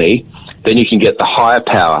more money, then you can get the higher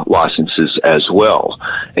power licenses as well.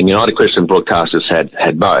 And United Christian Broadcasters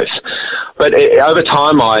had both. But over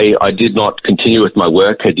time, I did not continue with my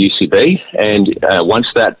work at UCB, and once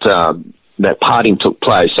that parting took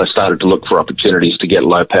place, I started to look for opportunities to get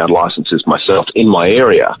low-powered licenses myself in my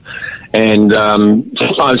area. And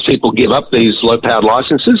sometimes people give up these low-powered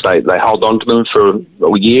licenses. They hold on to them for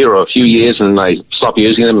a year or a few years, and they stop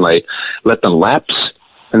using them, and they let them lapse.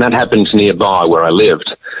 And that happened nearby where I lived.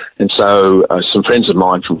 And so some friends of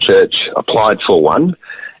mine from church applied for one,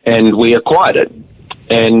 and we acquired it.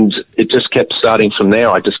 And it just kept starting from there.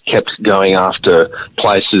 I just kept going after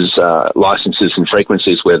places, licenses and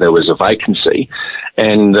frequencies where there was a vacancy,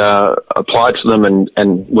 and applied for them and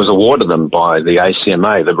was awarded them by the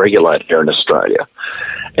ACMA, the regulator here in Australia.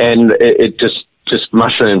 And it just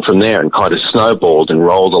mushroomed from there and kind of snowballed and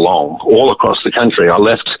rolled along all across the country. I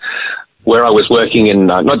left where I was working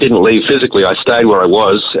didn't leave physically. I stayed where I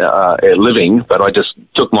was living, but I just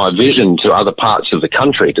took my vision to other parts of the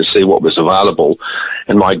country to see what was available.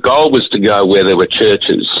 And my goal was to go where there were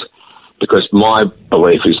churches, because my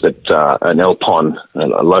belief is that an LPON,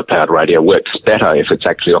 a low-powered radio, works better if it's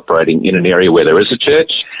actually operating in an area where there is a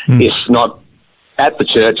church. If not at the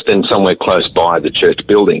church, then somewhere close by the church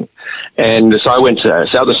building. And so I went to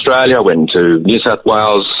South Australia, I went to New South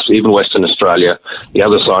Wales, even Western Australia, the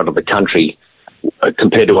other side of the country,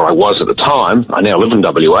 compared to where I was at the time. I now live in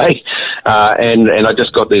WA, and I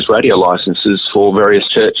just got these radio licenses for various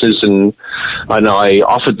churches, and I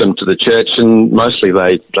offered them to the church, and mostly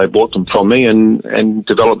they bought them from me and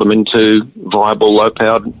developed them into viable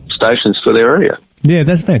low-powered stations for their area. Yeah,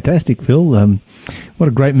 that's fantastic, Phil. What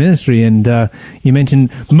a great ministry. And you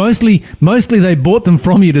mentioned mostly they bought them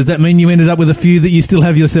from you. Does that mean you ended up with a few that you still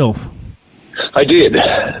have yourself? I did.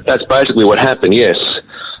 That's basically what happened, yes.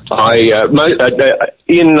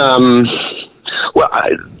 In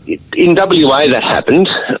WA that happened.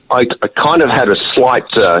 I kind of had a slight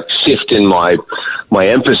shift in my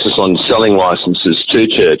emphasis on selling licenses to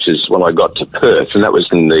churches when I got to Perth, and that was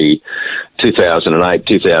in the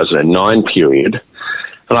 2008-2009 period.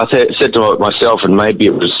 And I said to myself, and maybe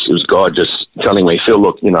it was God just telling me, Phil,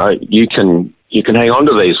 look, you can hang on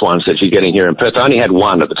to these ones that you're getting here in Perth. I only had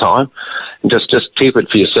one at the time. And just keep it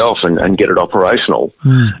for yourself and get it operational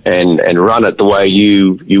and run it the way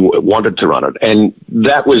you wanted to run it. And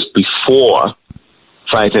that was before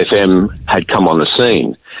Faith FM had come on the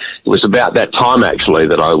scene. It was about that time, actually,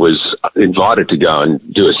 that I was invited to go and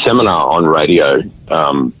do a seminar on radio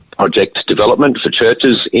project development for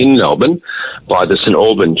churches in Melbourne by the St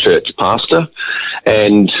Alban Church pastor.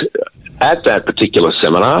 And at that particular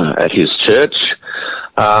seminar at his church,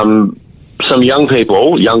 some young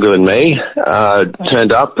people, younger than me,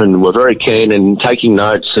 turned up and were very keen in taking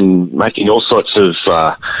notes and making all sorts of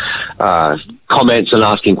comments and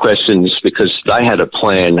asking questions, because they had a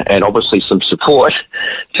plan and obviously some support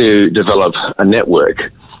to develop a network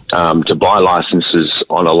to buy licenses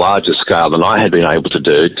on a larger scale than I had been able to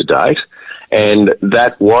do to date. And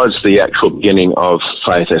that was the actual beginning of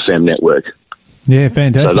Faith FM Network. Yeah,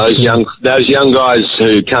 fantastic. So those young guys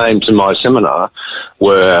who came to my seminar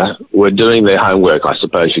were doing their homework, I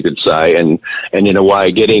suppose you could say, and in a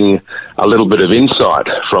way getting a little bit of insight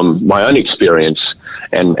from my own experience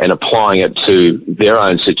and applying it to their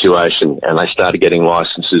own situation. And they started getting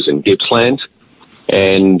licenses in Gippsland,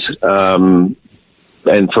 and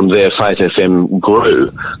from there Faith FM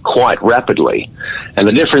grew quite rapidly. And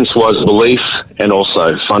the difference was belief and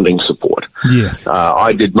also funding support. Yes.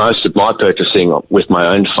 I did most of my purchasing with my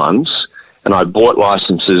own funds, and I bought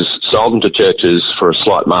licenses, sold them to churches for a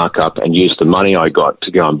slight markup, and used the money I got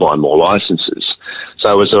to go and buy more licenses. So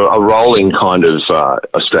it was a rolling kind of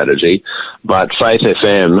a strategy. But Faith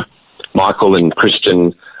FM, Michael and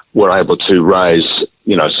Christian were able to raise,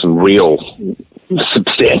 some real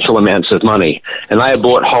substantial amounts of money, and they had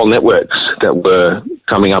bought whole networks that were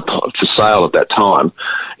coming up for sale at that time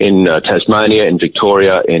in Tasmania, in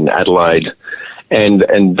Victoria, in Adelaide, and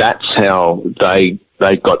that's how they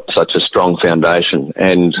got such a strong foundation.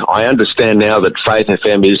 And I understand now that Faith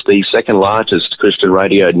FM is the second largest Christian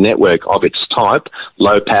radio network of its type,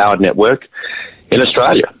 low-powered network, in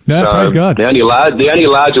Australia. Yeah, praise God. The only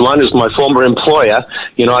larger one is my former employer,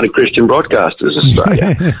 United Christian Broadcasters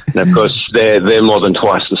Australia. And of course, they're more than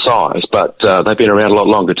twice the size, but they've been around a lot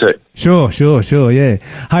longer too. Sure, yeah.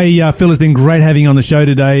 Hey, Phil, it's been great having you on the show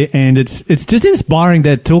today, and it's just inspiring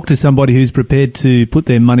to talk to somebody who's prepared to put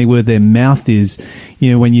their money where their mouth is.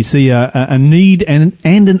 When you see a need and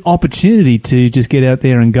an opportunity to just get out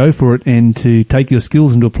there and go for it, and to take your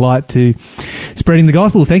skills and to apply it to spreading the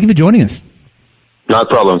gospel. Thank you for joining us. No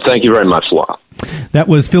problem. Thank you very much, Lyle. That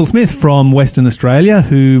was Phil Smith from Western Australia,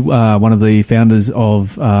 who one of the founders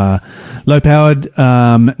of low-powered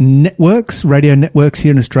networks, radio networks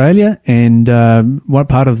here in Australia, and one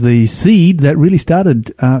part of the seed that really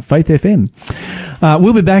started Faith FM.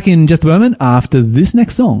 We'll be back in just a moment after this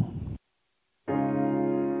next song.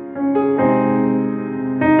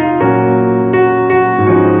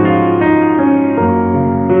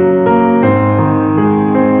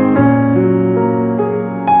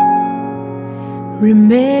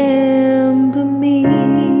 Remember me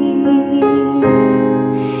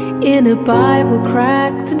in a Bible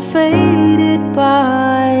cracked and faded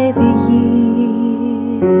by the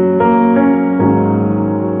years.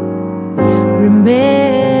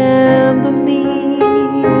 Remember me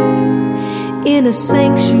in a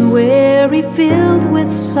sanctuary filled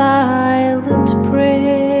with silent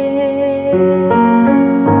prayer.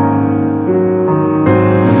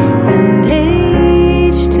 And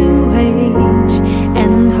age to age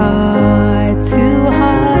and heart to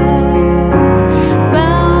heart,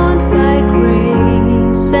 bound by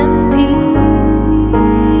grace and peace,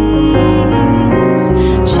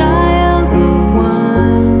 child of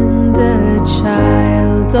wonder,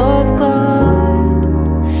 child of God,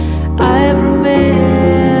 I've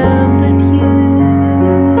remembered you.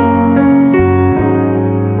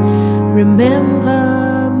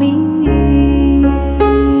 Remember me.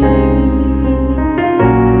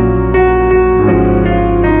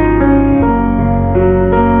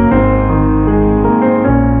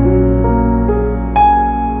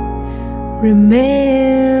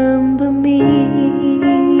 Remember me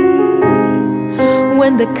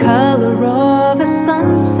when the color of a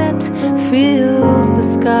sunset fills the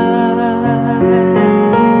sky.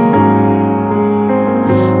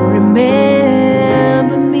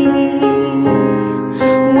 Remember me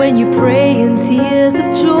when you pray and tears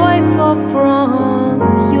of joy fall from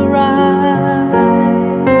your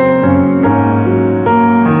eyes.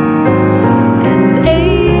 And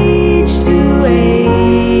age to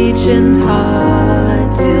age and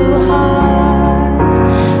heart to heart,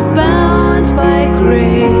 bound by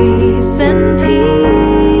grace and peace,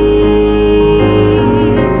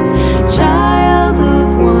 child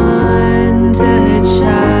of wonder,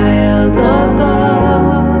 child of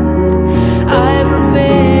God, I've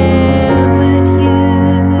remembered you.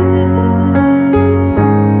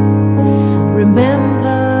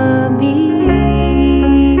 Remember me.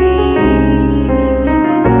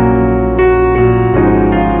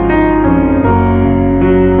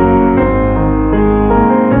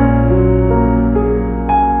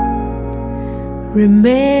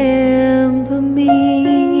 Remember me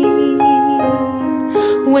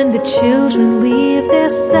when the children leave their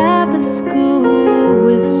Sabbath school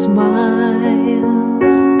with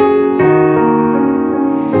smiles.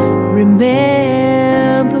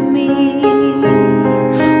 Remember me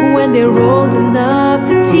when they're old enough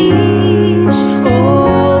to teach,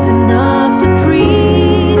 old enough to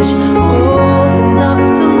preach, old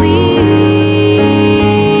enough to leave,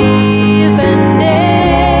 and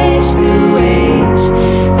age to age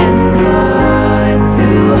and heart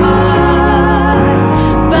to heart,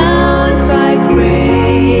 bound by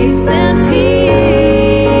grace and peace,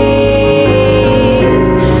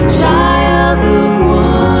 child of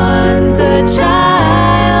wonder,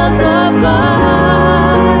 child of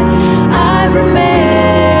God, I've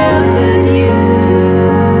remembered you.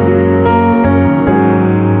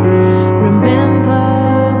 Remember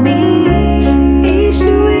me, age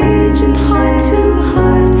to age and heart to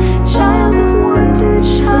heart, child of wonder,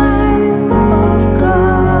 child of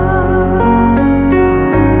God.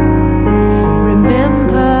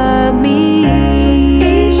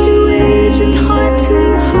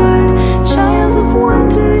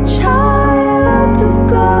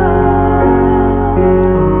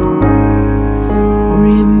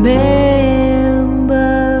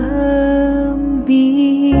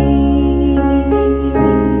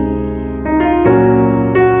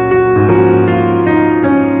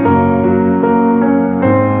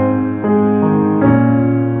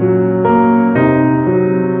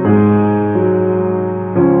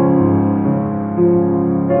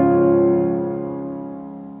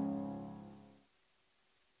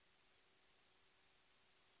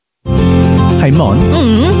 Mon,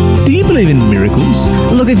 do you believe in miracles?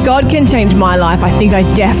 Look, if God can change my life, I think I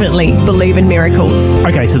definitely believe in miracles.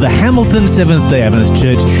 Okay, so the Hamilton Seventh-day Adventist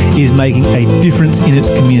Church is making a difference in its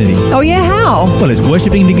community. Oh, yeah, how? Well, it's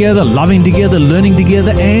worshipping together, loving together, learning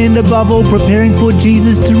together, and above all, preparing for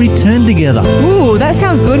Jesus to return together. Ooh, that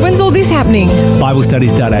sounds good. When's all this happening? Bible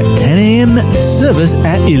studies start at 10 a.m, service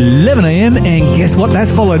at 11 a.m, and guess what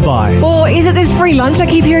that's followed by? Or is it this free lunch I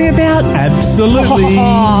keep hearing about? Absolutely.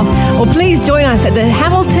 Well, please join us at the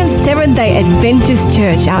Hamilton Seventh-day Adventist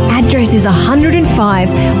Church. Our address is 105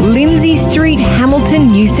 Lindsay Street, Hamilton,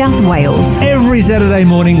 New South Wales. Every Saturday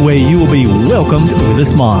morning where you will be welcomed with a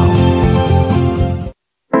smile.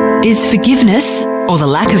 Is forgiveness, or the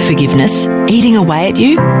lack of forgiveness, eating away at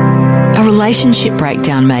you? A relationship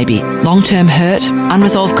breakdown maybe, long-term hurt,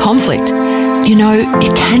 unresolved conflict. You know,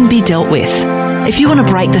 it can be dealt with. If you want to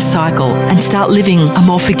break the cycle and start living a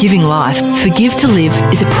more forgiving life, Forgive to Live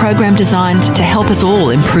is a program designed to help us all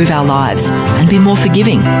improve our lives and be more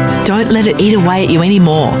forgiving. Don't let it eat away at you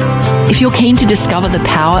anymore. If you're keen to discover the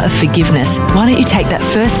power of forgiveness, why don't you take that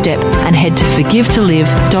first step and head to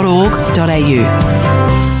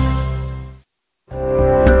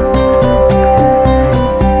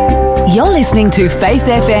forgivetolive.org.au. You're listening to Faith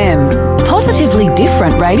FM, positively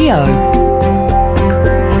different radio.